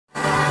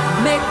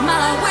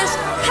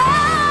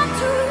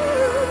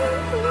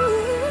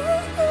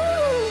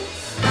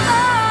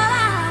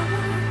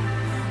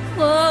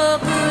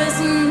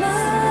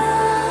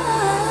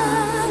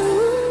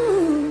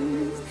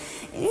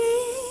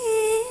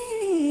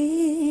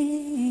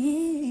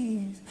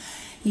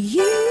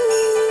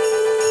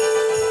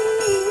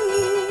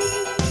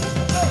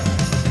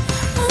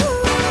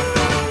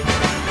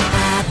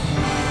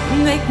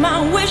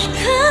my wish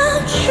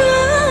come true.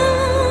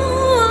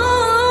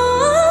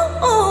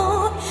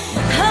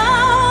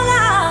 All I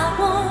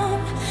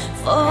want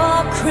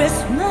for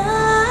Christmas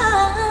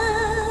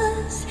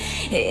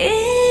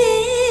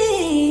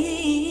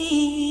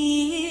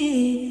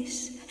is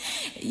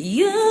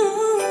you.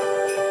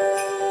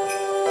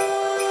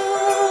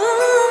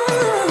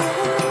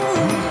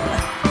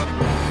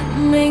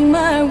 Make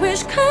my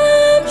wish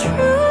come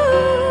true.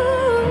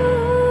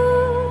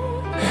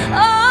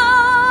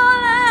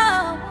 All I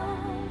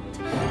want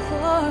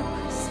for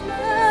Christmas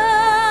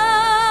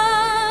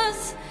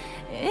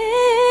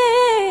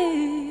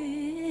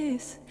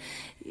is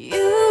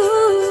you.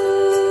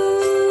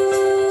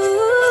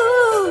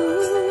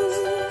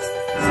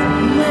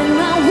 Make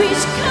my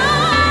wish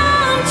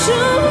come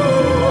true.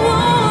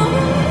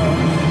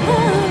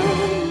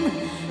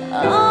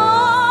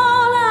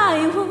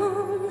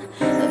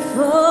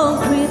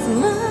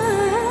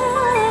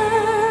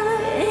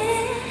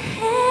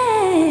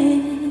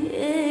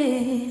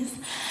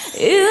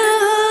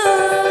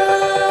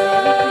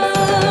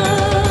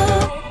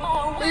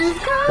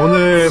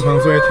 오늘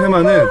방송의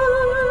테마는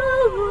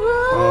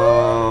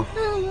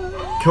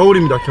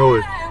겨울입니다.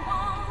 겨울.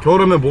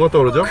 겨울하면 뭐가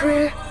떠오르죠?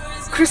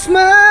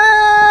 크리스마스!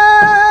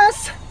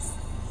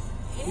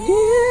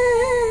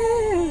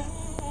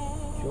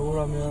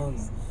 겨울하면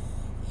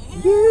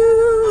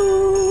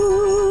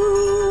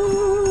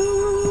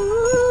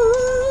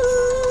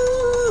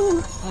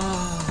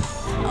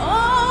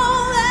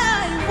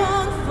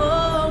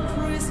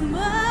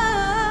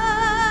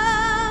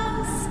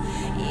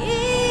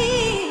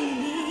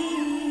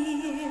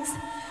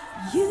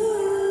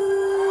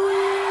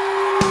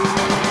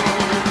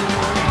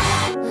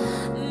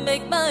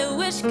Make my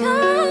wish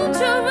come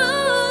true.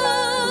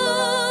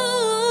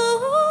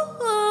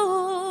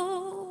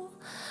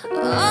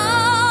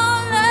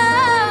 All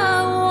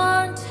I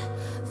want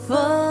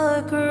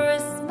for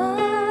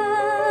Christmas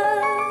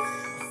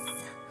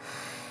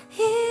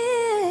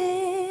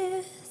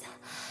is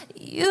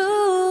you.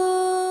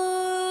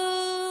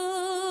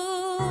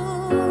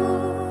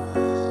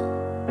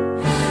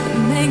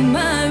 Make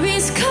my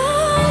wish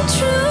come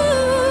true.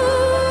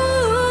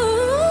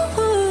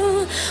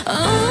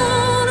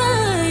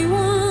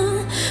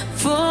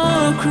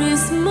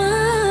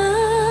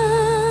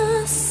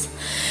 Christmas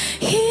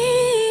is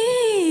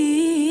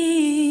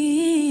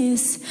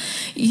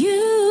you. Yeah.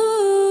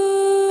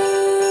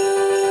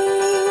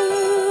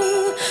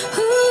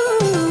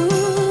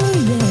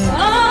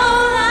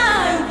 All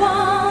I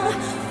want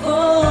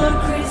for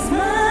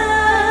Christmas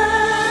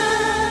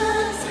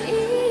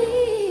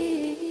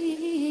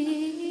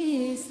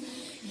is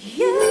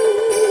you.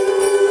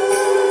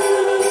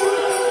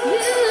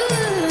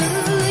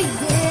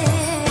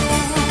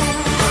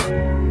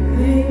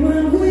 Make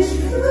my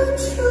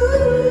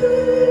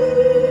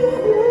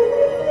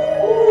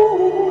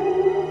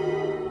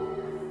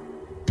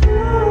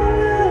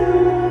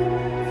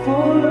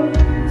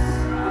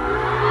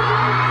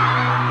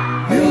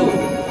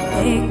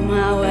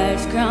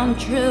wish come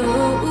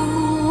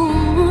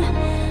true.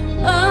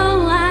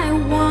 All I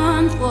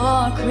want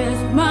for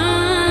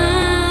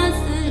Christmas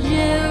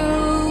is you.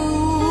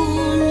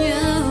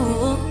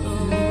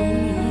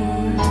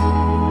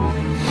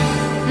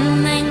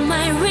 Make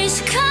my wish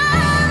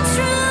come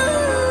true.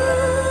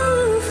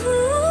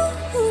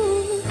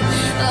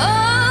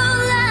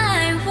 All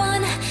I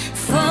want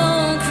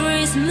for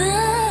Christmas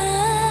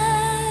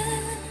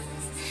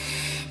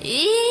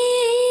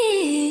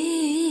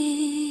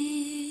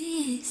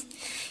is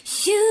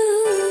you.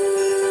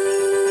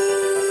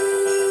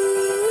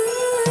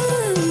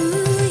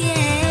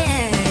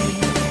 Yeah.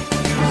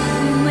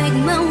 Make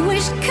my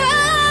wish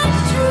come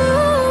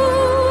true.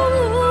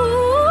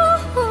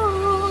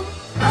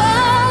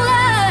 All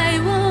I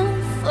want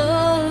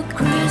for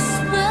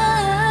Christmas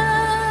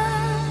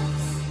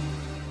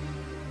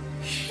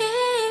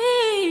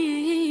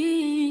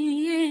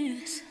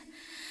is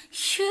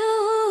you.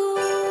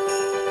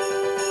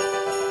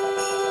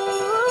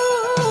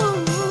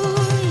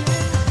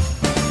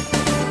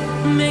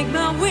 Make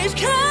my wish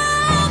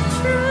come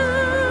true.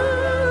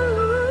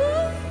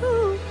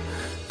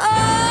 All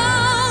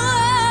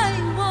I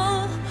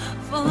want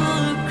for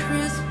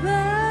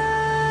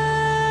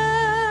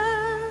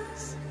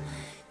Christmas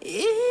is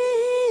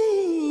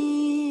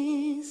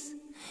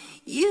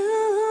you.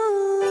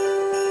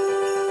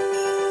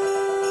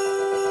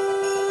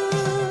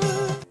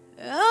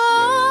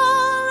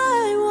 All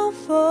I want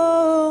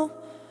for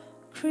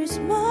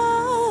Christmas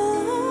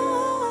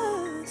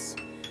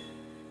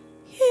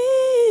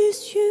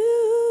is you.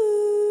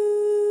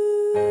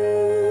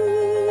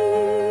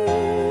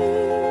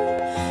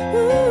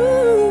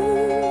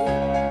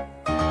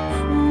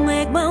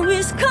 Make my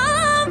 'Cause